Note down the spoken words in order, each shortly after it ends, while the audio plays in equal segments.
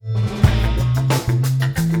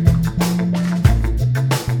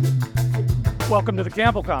Welcome to the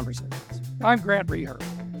Campbell Conversations. I'm Grant Reher.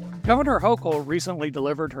 Governor Hochul recently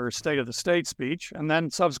delivered her State of the State speech and then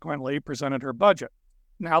subsequently presented her budget.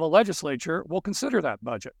 Now the legislature will consider that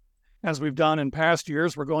budget. As we've done in past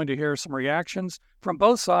years, we're going to hear some reactions from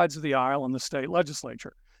both sides of the aisle in the state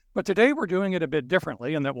legislature. But today we're doing it a bit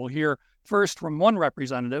differently in that we'll hear first from one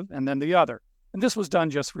representative and then the other. And this was done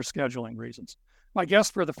just for scheduling reasons. My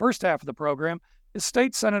guest for the first half of the program is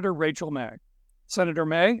State Senator Rachel May. Senator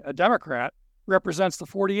May, a Democrat, represents the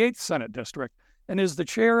 48th Senate District and is the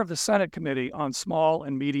chair of the Senate Committee on Small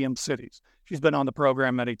and Medium Cities. She's been on the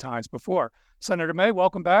program many times before. Senator May,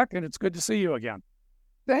 welcome back, and it's good to see you again.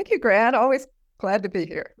 Thank you, Grant. Always glad to be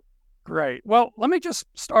here. Great. Well, let me just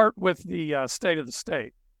start with the State of the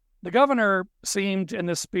State. The governor seemed in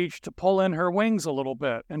this speech to pull in her wings a little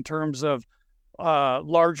bit in terms of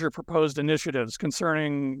larger proposed initiatives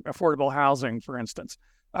concerning affordable housing, for instance.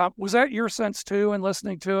 Was that your sense, too, in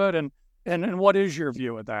listening to it? And what is your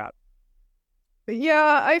view of that?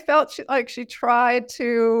 Yeah, I felt like she tried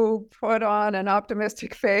to put on an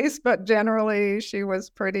optimistic face, but generally she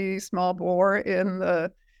was pretty small bore in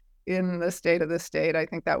the State of the State. I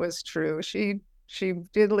think that was true. She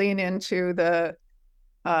did lean into the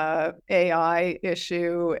AI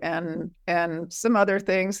issue and some other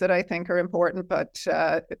things that I think are important, but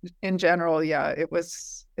in general, yeah,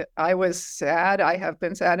 I was sad. I have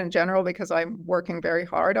been sad in general because I'm working very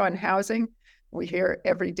hard on housing. We hear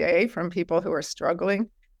every day from people who are struggling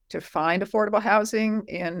to find affordable housing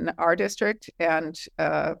in our district, and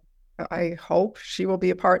I hope she will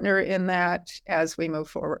be a partner in that as we move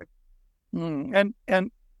forward.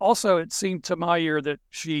 And also, it seemed to my ear that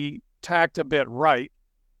she tacked a bit right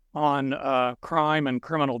on crime and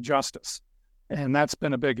criminal justice, and that's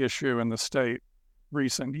been a big issue in the state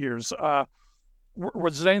recent years.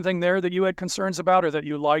 Was there anything there that you had concerns about or that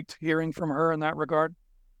you liked hearing from her in that regard?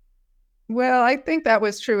 Well, I think that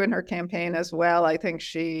was true in her campaign as well. I think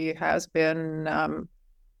she has been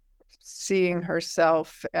seeing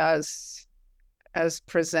herself as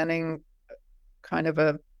presenting kind of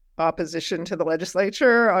a opposition to the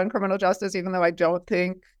legislature on criminal justice, even though I don't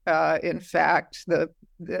think, in fact, the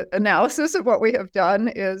analysis of what we have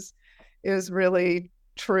done is really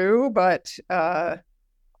true. But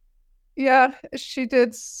yeah, she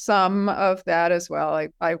did some of that as well.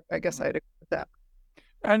 I guess I'd agree with that.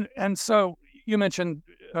 And so you mentioned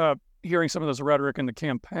hearing some of this rhetoric in the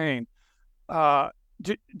campaign.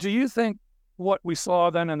 Do you think what we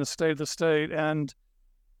saw then in the State of the State, and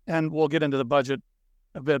we'll get into the budget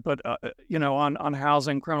a bit, but on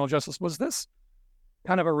housing, criminal justice, was this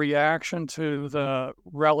kind of a reaction to the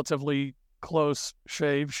relatively close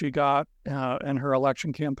shave she got in her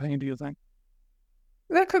election campaign, do you think?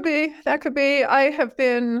 That could be. I have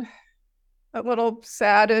been a little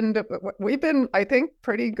saddened. We've been, I think,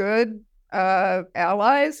 pretty good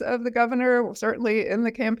allies of the governor, certainly in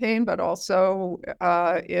the campaign, but also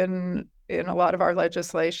in a lot of our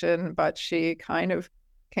legislation. But she kind of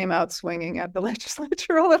came out swinging at the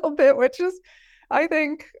legislature a little bit, which is, I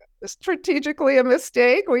think, strategically a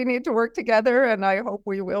mistake. We need to work together, and I hope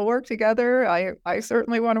we will work together. I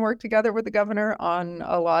certainly want to work together with the governor on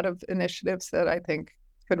a lot of initiatives that I think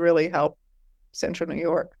could really help Central New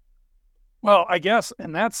York. Well, I guess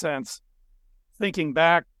in that sense, thinking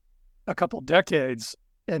back a couple decades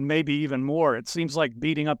and maybe even more, it seems like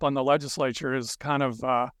beating up on the legislature is kind of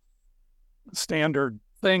a standard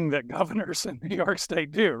thing that governors in New York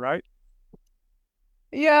State do, right?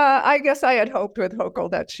 Yeah, I guess I had hoped with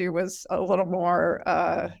Hochul that she was a little more,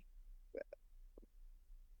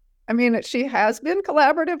 she has been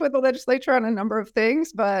collaborative with the legislature on a number of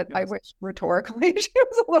things, but yes. I wish rhetorically she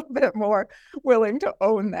was a little bit more willing to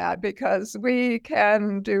own that, because we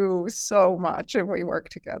can do so much if we work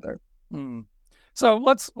together. So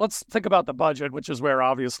let's think about the budget, which is where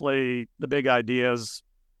obviously the big ideas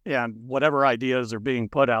and whatever ideas are being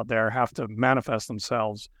put out there have to manifest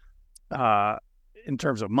themselves in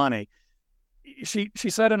terms of money. She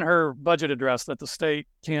said in her budget address that the state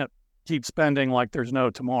can't keep spending like there's no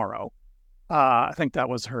tomorrow. I think that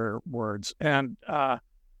was her words. And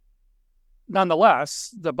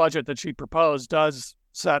nonetheless, the budget that she proposed does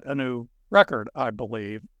set a new record, I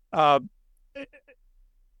believe. Are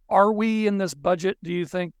we in this budget, do you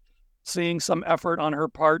think, seeing some effort on her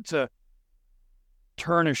part to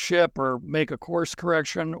turn a ship or make a course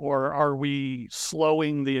correction, or are we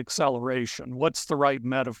slowing the acceleration? What's the right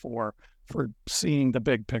metaphor for seeing the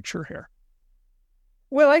big picture here?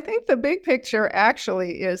 Well, I think the big picture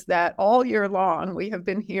actually is that all year long, we have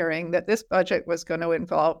been hearing that this budget was going to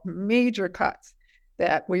involve major cuts,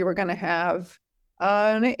 that we were going to have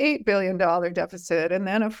an $8 billion deficit and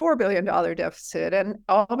then a $4 billion deficit. And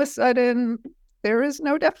all of a sudden, there is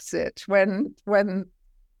no deficit when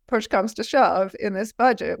push comes to shove in this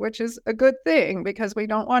budget, which is a good thing because we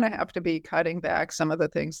don't want to have to be cutting back some of the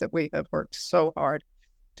things that we have worked so hard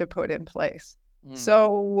to put in place.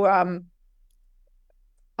 So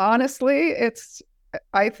honestly,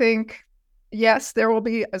 I think, yes, there will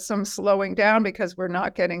be some slowing down because we're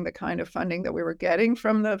not getting the kind of funding that we were getting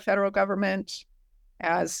from the federal government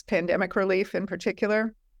as pandemic relief in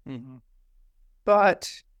particular. Mm-hmm.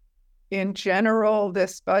 But in general,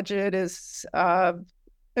 this budget is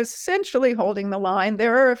essentially holding the line.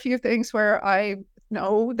 There are a few things where I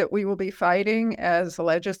know that we will be fighting as a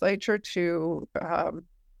legislature to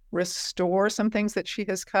restore some things that she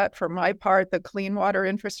has cut. For my part, the clean water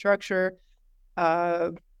infrastructure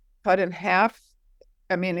cut in half.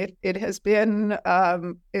 I mean, it has been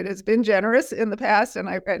generous in the past, and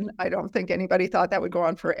I don't think anybody thought that would go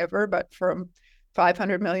on forever. But from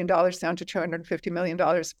 $500 million down to $250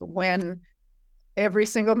 million, when every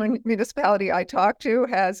single municipality I talk to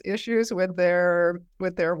has issues with their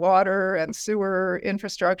water and sewer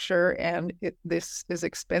infrastructure, and this is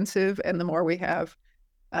expensive. And the more we have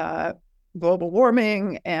global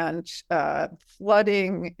warming and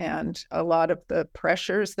flooding and a lot of the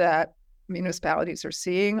pressures that municipalities are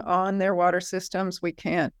seeing on their water systems, we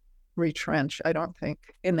can't retrench, I don't think,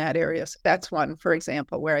 in that area. So that's one, for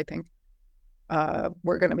example, where I think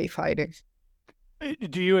we're going to be fighting.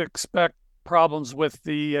 Do you expect problems with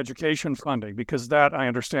the education funding? Because that, I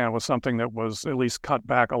understand, was something that was at least cut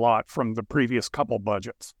back a lot from the previous couple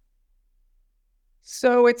budgets.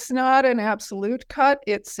 So it's not an absolute cut.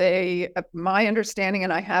 It's my understanding,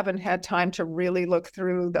 and I haven't had time to really look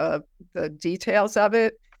through the details of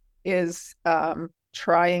it, is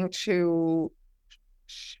trying to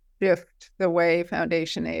shift the way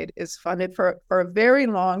foundation aid is funded. For a very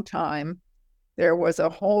long time, there was a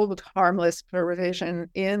hold harmless provision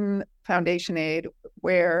in foundation aid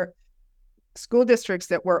where school districts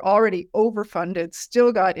that were already overfunded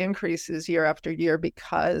still got increases year after year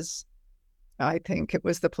because I think it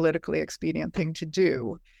was the politically expedient thing to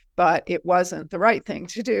do. But it wasn't the right thing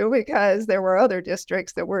to do because there were other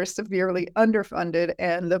districts that were severely underfunded,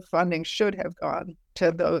 and the funding should have gone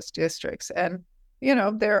to those districts. And,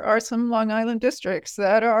 there are some Long Island districts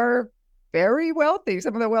that are very wealthy,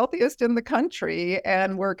 some of the wealthiest in the country,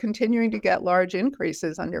 and we're continuing to get large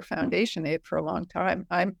increases under foundation aid for a long time.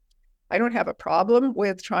 I don't have a problem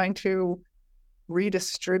with trying to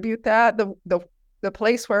redistribute that. The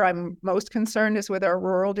place where I'm most concerned is with our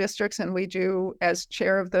rural districts, and we do, as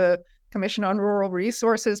chair of the Commission on Rural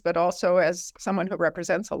Resources, but also as someone who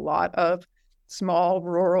represents a lot of small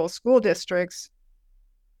rural school districts,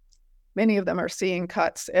 many of them are seeing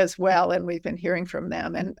cuts as well, and we've been hearing from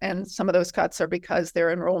them. And some of those cuts are because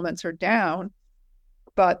their enrollments are down,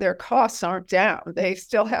 but their costs aren't down. They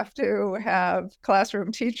still have to have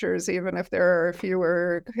classroom teachers, even if there are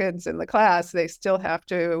fewer kids in the class. They still have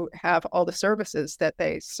to have all the services that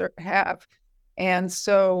they have. And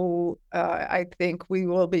so I think we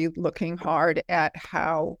will be looking hard at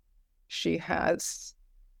how she has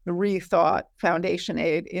rethought foundation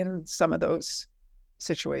aid in some of those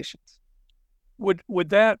situations. Would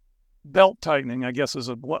that belt tightening, I guess, is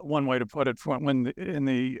one way to put it,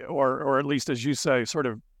 or at least, as you say, sort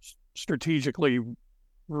of strategically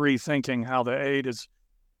rethinking how the aid is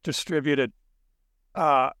distributed.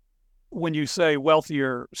 When you say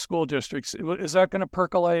wealthier school districts, is that going to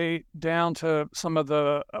percolate down to some of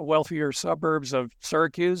the wealthier suburbs of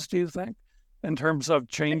Syracuse, do you think, in terms of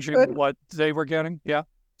changing what they were getting? Yeah.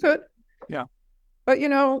 Good. Yeah. But,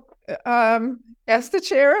 as the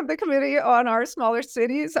chair of the committee on our smaller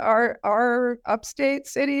cities, our upstate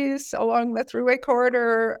cities along the Thruway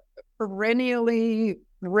corridor perennially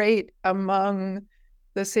rate among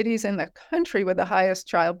the cities in the country with the highest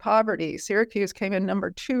child poverty. Syracuse came in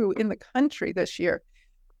number 2 in the country this year.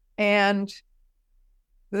 And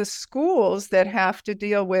the schools that have to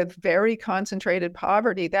deal with very concentrated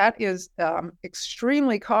poverty, that is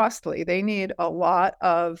extremely costly. They need a lot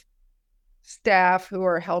of staff who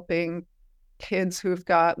are helping kids who've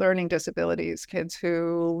got learning disabilities, kids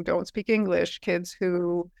who don't speak English, kids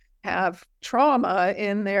who have trauma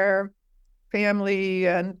in their family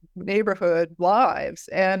and neighborhood lives,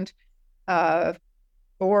 and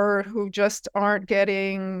or who just aren't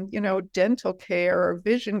getting, dental care or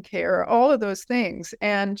vision care, all of those things.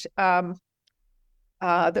 And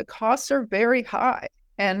the costs are very high.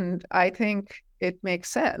 And I think it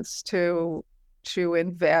makes sense to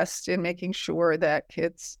invest in making sure that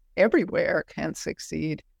kids everywhere can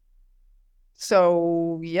succeed.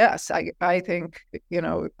 So yes, I think,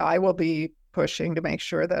 I will be pushing to make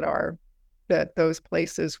sure that those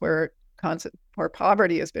places where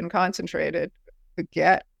poverty has been concentrated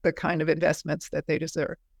get the kind of investments that they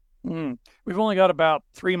deserve. We've only got about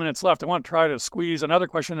 3 minutes left. I want to try to squeeze another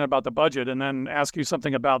question in about the budget and then ask you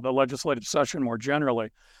something about the legislative session more generally.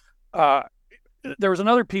 There was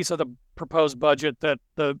another piece of the proposed budget that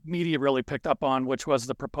the media really picked up on, which was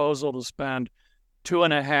the proposal to spend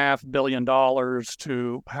 $2.5 billion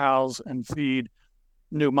to house and feed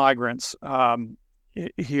new migrants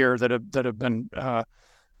here that have been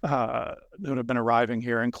arriving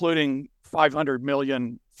here, including $500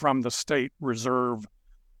 million from the state reserve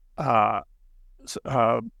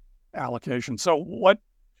allocation. So what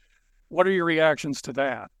are your reactions to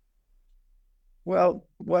that? Well,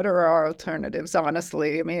 what are our alternatives,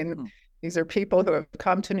 honestly? I mean, these are people who have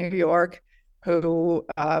come to New York who,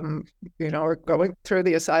 are going through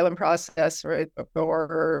the asylum process, right?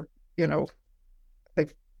 Or,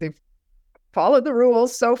 they've followed the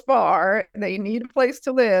rules so far. They need a place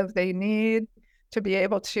to live. They need to be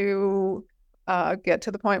able to get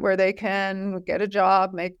to the point where they can get a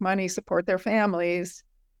job, make money, support their families.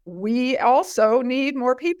 We also need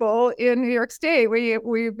more people in New York State.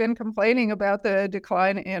 We've been complaining about the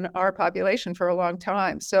decline in our population for a long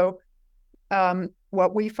time. So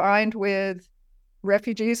what we find with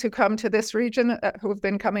refugees who come to this region, who have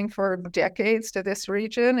been coming for decades to this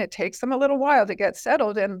region, it takes them a little while to get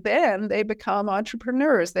settled, and then they become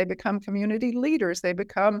entrepreneurs. They become community leaders. They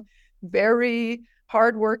become very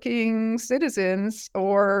hardworking citizens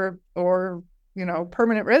or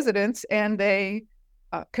permanent residents, and they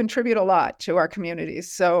contribute a lot to our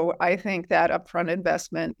communities. So I think that upfront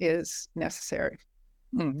investment is necessary.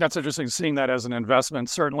 That's interesting, seeing that as an investment.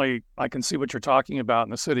 Certainly, I can see what you're talking about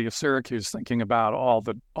in the city of Syracuse, thinking about all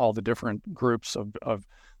the different groups of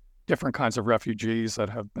different kinds of refugees that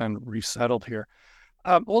have been resettled here.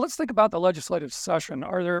 Well, let's think about the legislative session.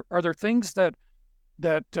 Are there things that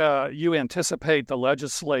you anticipate the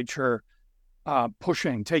legislature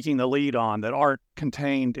taking the lead on that aren't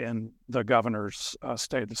contained in the governor's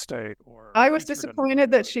State of the State? I was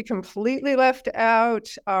disappointed that she completely left out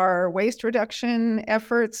our waste reduction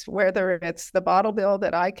efforts, whether it's the bottle bill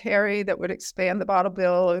that I carry that would expand the bottle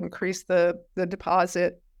bill, increase the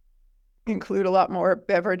deposit, include a lot more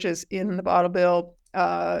beverages in the bottle bill,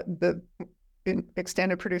 the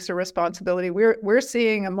extended producer responsibility. We're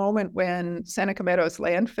seeing a moment when Seneca Meadows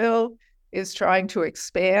landfill is trying to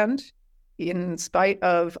expand in spite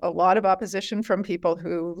of a lot of opposition from people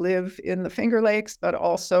who live in the Finger Lakes, but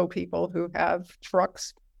also people who have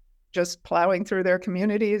trucks just plowing through their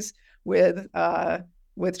communities with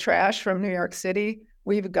trash from New York City.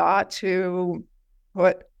 We've got to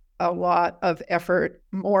put a lot of effort,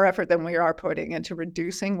 more effort than we are putting into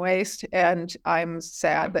reducing waste. And I'm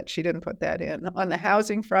sad that she didn't put that in. On the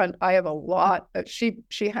housing front, I have a lot. She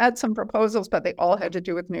had some proposals, but they all had to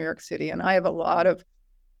do with New York City. And I have a lot of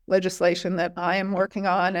legislation that I am working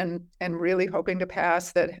on and really hoping to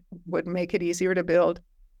pass that would make it easier to build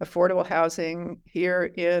affordable housing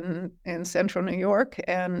here in central New York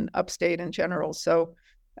and upstate in general. So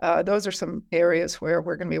those are some areas where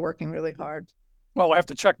we're going to be working really hard. Well, we'll have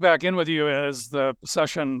to check back in with you as the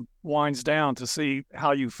session winds down to see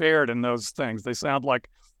how you fared in those things. They sound like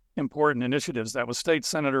important initiatives. That was State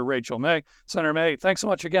Senator Rachel May. Senator May, thanks so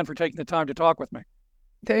much again for taking the time to talk with me.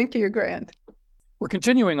 Thank you, Grant. We're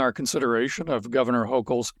continuing our consideration of Governor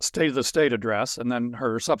Hochul's State of the State address and then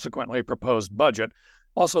her subsequently proposed budget,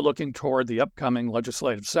 also looking toward the upcoming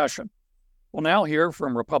legislative session. We'll now hear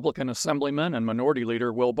from Republican Assemblyman and Minority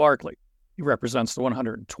Leader Will Barclay. He represents the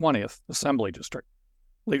 120th Assembly District.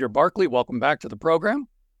 Leader Barclay, welcome back to the program.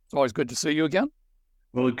 It's always good to see you again.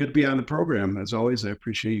 Well, good to be on the program. As always, I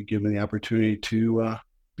appreciate you giving me the opportunity to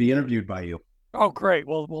be interviewed by you. Oh, great.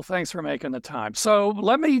 Well, thanks for making the time. So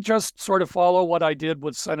let me just sort of follow what I did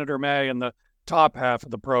with Senator May in the top half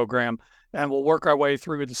of the program, and we'll work our way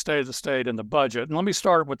through the State of the State and the budget. And let me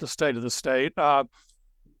start with the State of the State.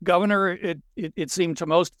 Governor, it seemed to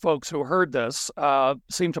most folks who heard this,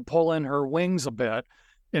 seemed to pull in her wings a bit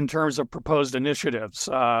in terms of proposed initiatives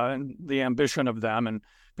and the ambition of them, and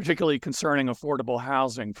particularly concerning affordable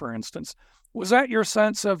housing, for instance. Was that your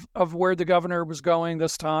sense of where the governor was going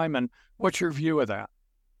this time, and what's your view of that?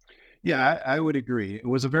 Yeah, I would agree. It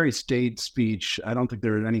was a very staid speech. I don't think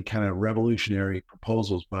there were any kind of revolutionary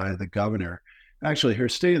proposals by the governor. Actually, her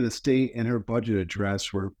State of the State and her budget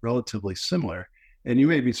address were relatively similar. And you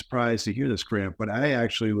may be surprised to hear this, Grant, but I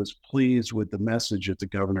actually was pleased with the message that the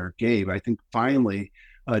governor gave. I think finally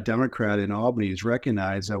a Democrat in Albany has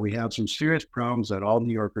recognized that we have some serious problems that all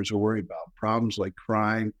New Yorkers are worried about. Problems like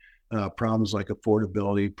crime, problems like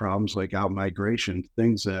affordability, problems like out-migration,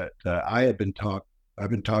 things that I've been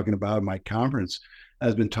talking about in my conference,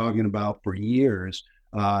 has been talking about for years.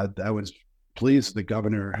 I was pleased the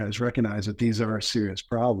governor has recognized that these are serious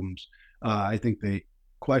problems. I think the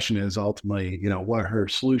question is ultimately, what her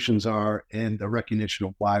solutions are and the recognition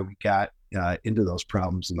of why we got into those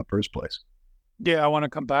problems in the first place. Yeah, I want to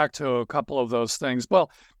come back to a couple of those things.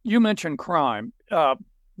 Well, you mentioned crime.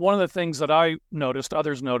 One of the things that I noticed,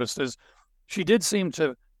 others noticed, is she did seem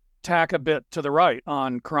to tack a bit to the right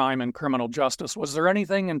on crime and criminal justice. Was there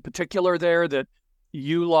anything in particular there that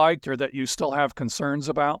you liked or that you still have concerns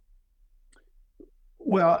about?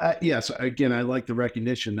 Well, yes, again, I like the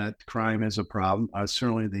recognition that crime is a problem.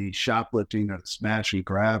 Certainly the shoplifting or the smash and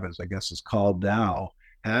grab, as I guess is called now,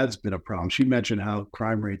 has been a problem. She mentioned how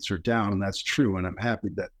crime rates are down, and that's true. And I'm happy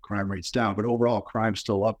that crime rate's down, but overall crime's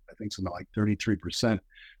still up, I think something like 33%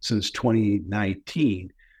 since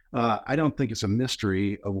 2019. I don't think it's a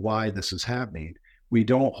mystery of why this is happening. We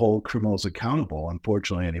don't hold criminals accountable,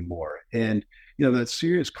 unfortunately, anymore. And the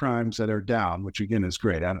serious crimes that are down, which again is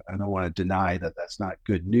great. I don't want to deny that that's not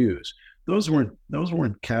good news. Those weren't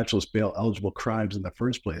cashless bail eligible crimes in the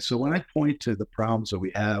first place. So when I point to the problems that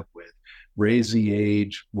we have with raise the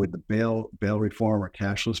age, with the bail reform or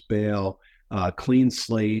cashless bail, clean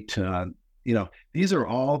slate, these are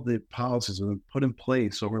all the policies that have been put in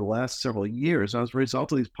place over the last several years. As a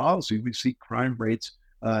result of these policies, we see crime rates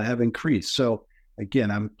have increased. So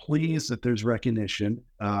again, I'm pleased that there's recognition.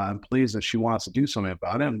 I'm pleased that she wants to do something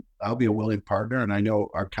about it. And I'll be a willing partner. And I know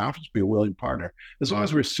our conference will be a willing partner as long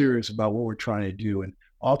as we're serious about what we're trying to do. And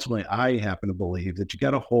ultimately, I happen to believe that you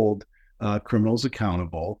got to hold criminals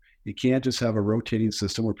accountable. You can't just have a rotating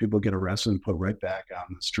system where people get arrested and put right back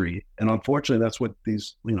on the street. And unfortunately, that's what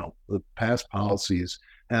these, the past policies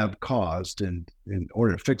have caused. And in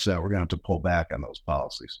order to fix that, we're going to have to pull back on those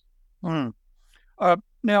policies.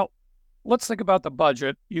 Now, let's think about the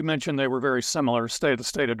budget. You mentioned they were very similar, State of the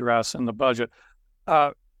State address and the budget.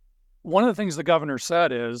 One of the things the governor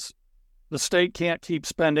said is the state can't keep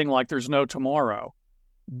spending like there's no tomorrow.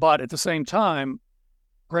 But at the same time,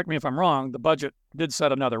 correct me if I'm wrong, the budget did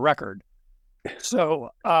set another record. So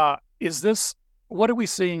what are we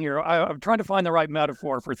seeing here? I'm trying to find the right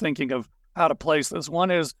metaphor for thinking of how to place this.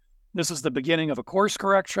 One is, this is the beginning of a course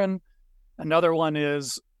correction. Another one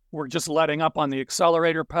is, we're just letting up on the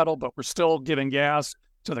accelerator pedal, but we're still giving gas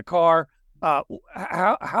to the car.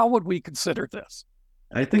 How would we consider this?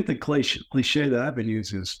 I think the cliche that I've been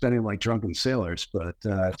using is spending like drunken sailors, but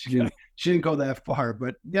she didn't go that far.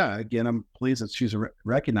 But yeah, again, I'm pleased that she's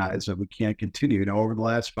recognized that we can't continue. Over the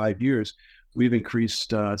last 5 years, we've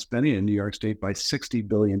increased spending in New York State by $60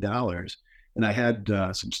 billion. And I had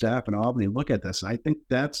some staff in Albany look at this. And I think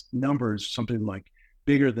that's numbers something like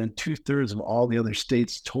bigger than 2/3 of all the other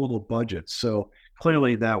states' total budgets. So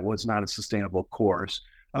clearly that was not a sustainable course.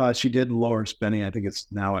 She did lower spending. I think it's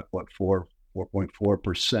now at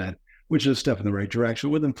 4.4%, which is a step in the right direction.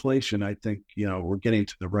 With inflation, I think, we're getting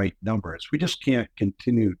to the right numbers. We just can't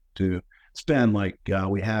continue to spend like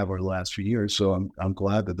we have over the last few years. So I'm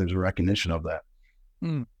glad that there's a recognition of that.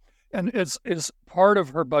 And it's part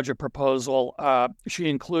of her budget proposal. She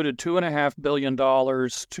included $2.5 billion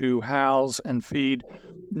to house and feed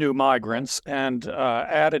new migrants, and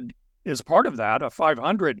added, as part of that, a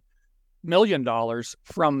 $500 million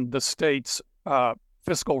from the state's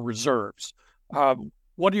fiscal reserves.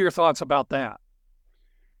 What are your thoughts about that?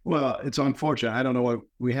 Well, it's unfortunate. I don't know what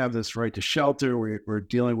we have this right to shelter. We're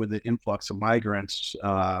dealing with the influx of migrants.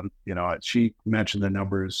 She mentioned the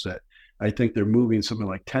numbers that I think they're moving something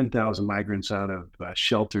like 10,000 migrants out of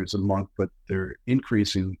shelters a month, but they're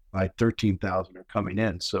increasing by 13,000 are coming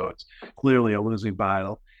in. So it's clearly a losing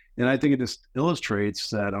battle. And I think it just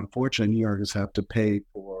illustrates that, unfortunately, New Yorkers have to pay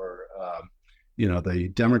for, the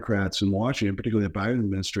Democrats in Washington, particularly the Biden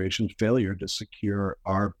administration's failure to secure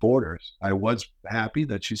our borders. I was happy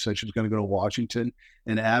that she said she was going to go to Washington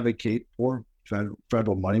and advocate for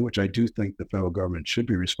federal money, which I do think the federal government should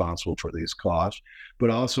be responsible for these costs, but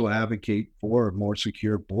also advocate for a more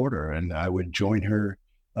secure border. And I would join her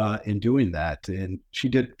in doing that. And she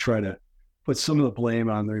did try to put some of the blame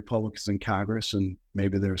on the Republicans in Congress, and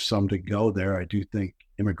maybe there's some to go there. I do think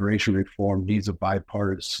immigration reform needs a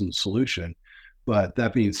bipartisan solution. But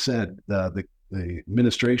that being said, the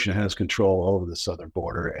administration has control over the southern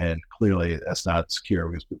border, and clearly that's not secure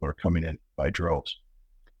because people are coming in by droves.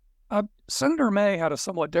 Senator May had a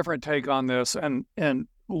somewhat different take on this and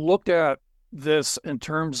looked at this in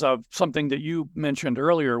terms of something that you mentioned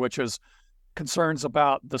earlier, which is concerns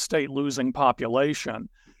about the state losing population,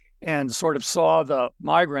 and sort of saw the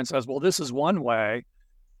migrants as, well, this is one way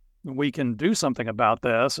we can do something about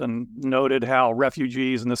this, and noted how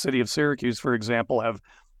refugees in the city of Syracuse, for example, have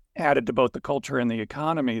added to both the culture and the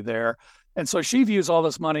economy there. And so she views all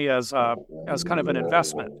this money as kind of an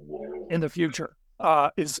investment. in the future.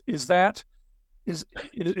 Is that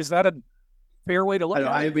a fair way to look at it?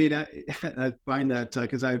 I mean, I find that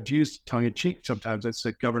because I've used tongue in cheek sometimes. I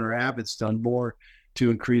said Governor Abbott's done more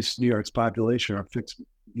to increase New York's population or fix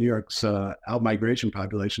New York's out-migration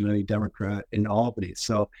population than any Democrat in Albany.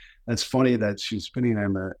 So that's funny that she's spinning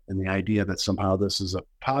on the idea that somehow this is a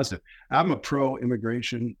positive. I'm a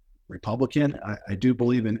pro-immigration Republican. I do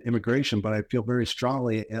believe in immigration, but I feel very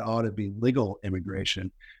strongly it ought to be legal immigration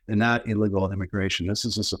and not illegal immigration. This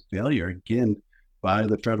is just a failure, again, by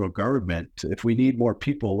the federal government. If we need more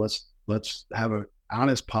people, let's have an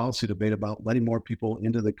honest policy debate about letting more people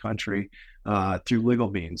into the country through legal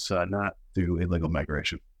means, not through illegal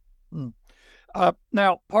migration.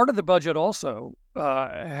 Now, part of the budget also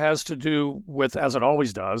has to do with, as it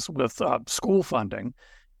always does, with school funding.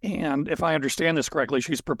 And if I understand this correctly,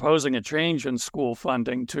 she's proposing a change in school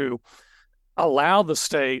funding to allow the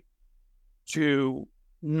state to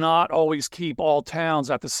not always keep all towns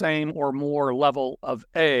at the same or more level of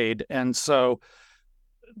aid. And so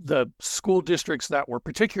the school districts that were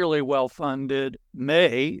particularly well funded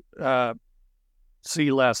may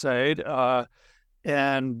see less aid.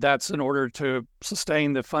 And that's in order to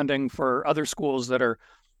sustain the funding for other schools that are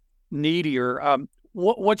needier.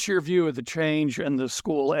 What's your view of the change in the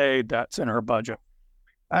school aid that's in her budget?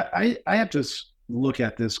 I have to look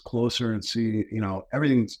at this closer and see,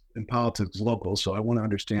 everything's in politics local. So I want to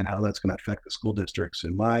understand how that's going to affect the school districts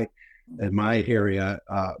in my area.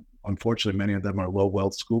 Unfortunately, many of them are low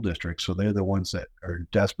wealth school districts. So they're the ones that are in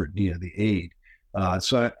desperate need of the aid.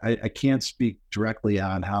 So I can't speak directly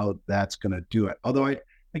on how that's going to do it. Although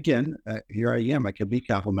here I am. I can be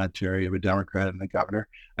complimentary of a Democrat and the governor.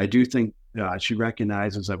 I do think she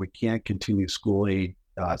recognizes that we can't continue school aid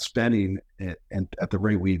spending and at the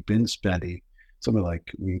rate we've been spending. Something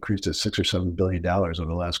like we increased it $6 or $7 billion over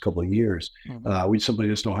the last couple of years. Mm-hmm. We simply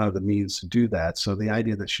just don't have the means to do that. So the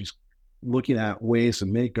idea that she's looking at ways to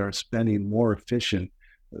make our spending more efficient,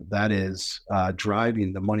 that is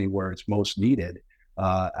driving the money where it's most needed.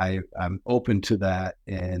 I'm open to that.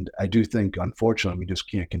 And I do think, unfortunately, we just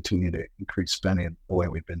can't continue to increase spending the way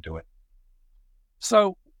we've been doing.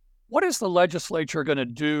 So what is the legislature going to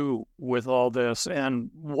do with all this? And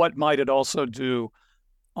what might it also do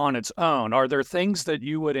on its own? Are there things that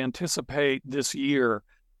you would anticipate this year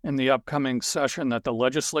in the upcoming session that the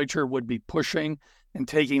legislature would be pushing and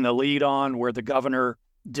taking the lead on where the governor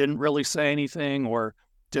didn't really say anything or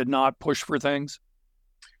did not push for things?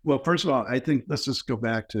 Well, first of all, I think let's just go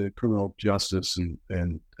back to criminal justice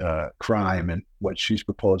and crime and what she's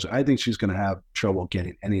proposing. I think she's going to have trouble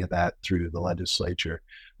getting any of that through the legislature.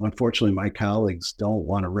 Unfortunately, my colleagues don't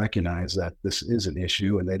want to recognize that this is an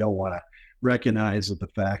issue, and they don't want to recognize that the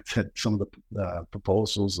fact that some of the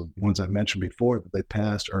proposals, the ones I mentioned before, that they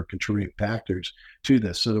passed are contributing factors to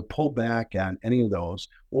this. So to pull back on any of those,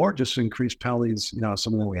 or just increase penalties,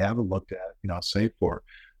 something that we haven't looked at, say for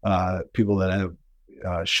people that have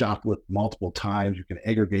shoplifted multiple times, you can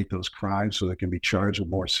aggregate those crimes so they can be charged with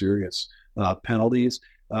more serious penalties.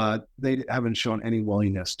 They haven't shown any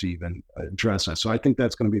willingness to even address that. So I think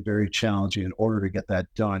that's going to be very challenging. In order to get that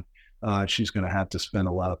done, she's going to have to spend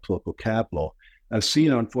a lot of political capital. I've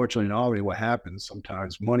seen, unfortunately, in Albany, what happens.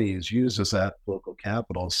 Sometimes money is used as that political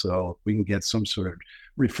capital. So if we can get some sort of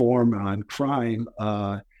reform on crime,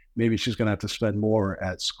 maybe she's going to have to spend more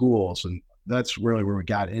at schools. And that's really where we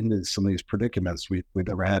got into some of these predicaments. We've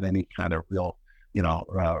never had any kind of real,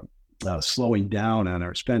 slowing down on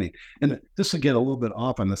our spending. And just to get a little bit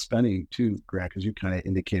off on the spending too, Grant, because you kind of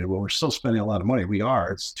indicated, well, we're still spending a lot of money. We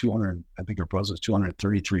are. It's I think our proposal is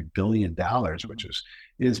 $233 billion, which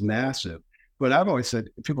is massive. But I've always said,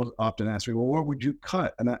 people often ask me, well, where would you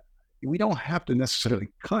cut? And we don't have to necessarily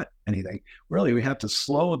cut anything. Really, we have to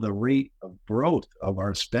slow the rate of growth of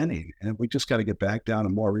our spending. And we just got to get back down to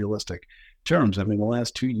more realistic terms. I mean, the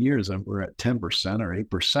last 2 years, we're at 10% or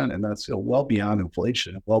 8%, and that's well beyond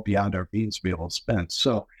inflation, well beyond our means to be able to spend.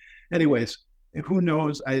 So anyways, who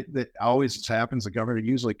knows? That always happens. The governor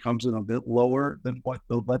usually comes in a bit lower than what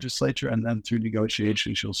the legislature, and then through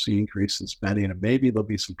negotiations, you'll see increase in spending, and maybe there'll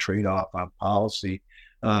be some trade-off on policy.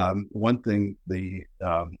 One thing the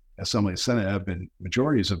Assembly and Senate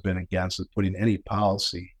majorities have been against is putting any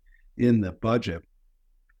policy in the budget,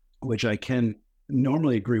 which I can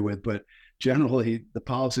normally agree with, but generally the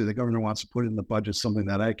policy the governor wants to put in the budget is something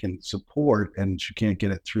that I can support, and she can't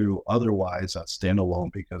get it through otherwise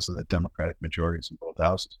standalone because of the Democratic majorities in both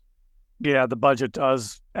houses. Yeah, the budget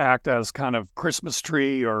does act as kind of Christmas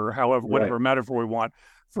tree or whatever metaphor we want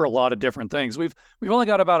for a lot of different things. We've only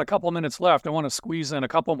got about a couple minutes left. I want to squeeze in a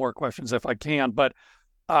couple more questions if I can, but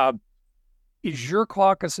is your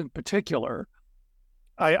caucus in particular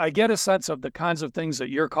I get a sense of the kinds of things that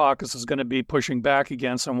your caucus is going to be pushing back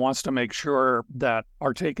against and wants to make sure that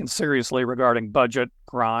are taken seriously regarding budget,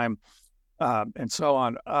 crime, and so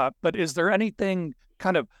on. But is there anything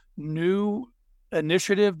kind of new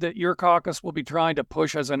initiative that your caucus will be trying to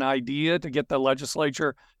push as an idea to get the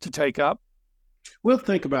legislature to take up? We'll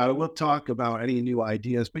think about it. We'll talk about any new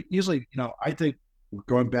ideas. But usually, I think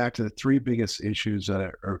going back to the three biggest issues that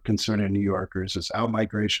are concerning New Yorkers is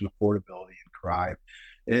out-migration, affordability, and crime.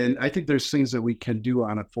 And I think there's things that we can do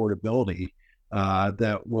on affordability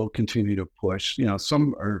that we'll continue to push.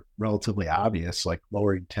 Some are relatively obvious, like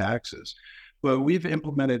lowering taxes. But we've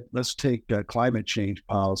implemented, let's take climate change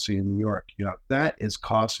policy in New York. That is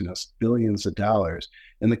costing us billions of dollars.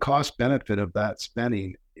 And the cost benefit of that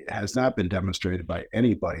spending has not been demonstrated by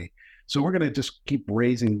anybody. So we're going to just keep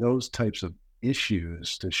raising those types of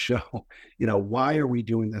issues to show, why are we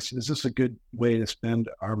doing this? Is this a good way to spend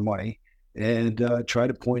our money? And try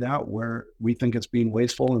to point out where we think it's being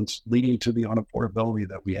wasteful and leading to the unaffordability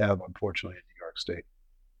that we have, unfortunately, in New York State.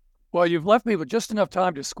 Well, you've left me with just enough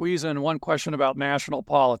time to squeeze in one question about national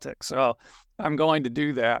politics, so I'm going to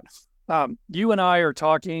do that. You and I are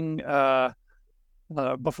talking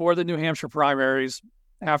before the New Hampshire primaries,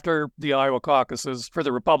 after the Iowa caucuses, for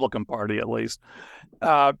the Republican Party at least.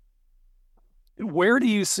 Where do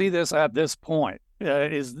you see this at this point?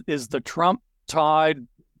 Is the Trump tide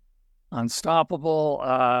unstoppable?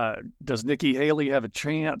 Does Nikki Haley have a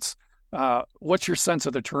chance? What's your sense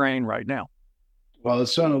of the terrain right now? Well, it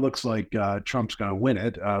certainly looks like Trump's going to win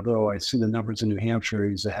it, though I see the numbers in New Hampshire.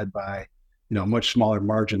 He's ahead by, a much smaller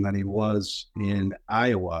margin than he was in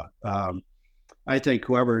Iowa. I think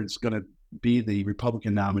whoever is going to be the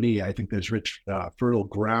Republican nominee, I think there's rich, fertile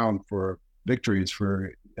ground for victories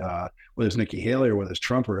for whether it's Nikki Haley or whether it's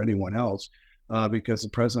Trump or anyone else, because the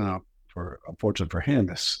president, unfortunately for him,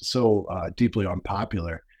 is so deeply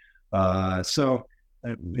unpopular. I'll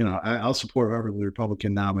support whoever the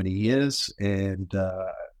Republican nominee is, and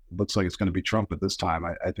looks like it's going to be Trump at this time.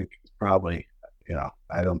 I think it's probably,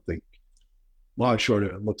 I don't think, long and short,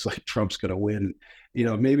 it looks like Trump's going to win.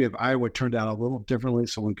 Maybe if Iowa turned out a little differently,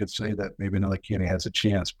 someone could say that maybe another candidate has a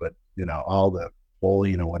chance, but, all the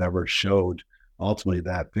polling or whatever showed ultimately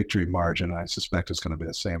that victory margin. I suspect it's going to be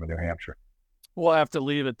the same in New Hampshire. We'll have to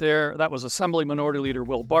leave it there. That was Assembly Minority Leader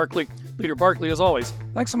Will Barclay. Leader Barclay, as always,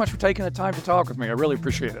 thanks so much for taking the time to talk with me. I really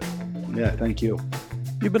appreciate it. Yeah, thank you.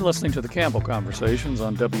 You've been listening to the Campbell Conversations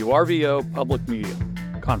on WRVO Public Media.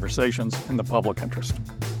 Conversations in the public interest.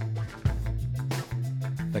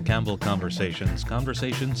 The Campbell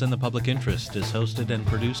Conversations in the Public Interest is hosted and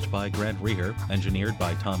produced by Grant Reher, engineered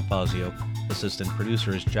by Tom Fazio. Assistant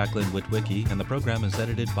producer is Jacqueline Witwicki, and the program is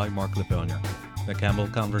edited by Mark Lebonia. The Campbell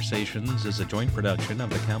Conversations is a joint production of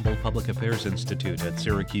the Campbell Public Affairs Institute at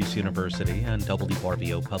Syracuse University and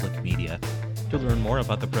WRVO Public Media. To learn more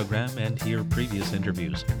about the program and hear previous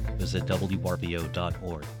interviews, visit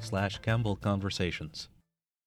wrvo.org/Campbell Conversations.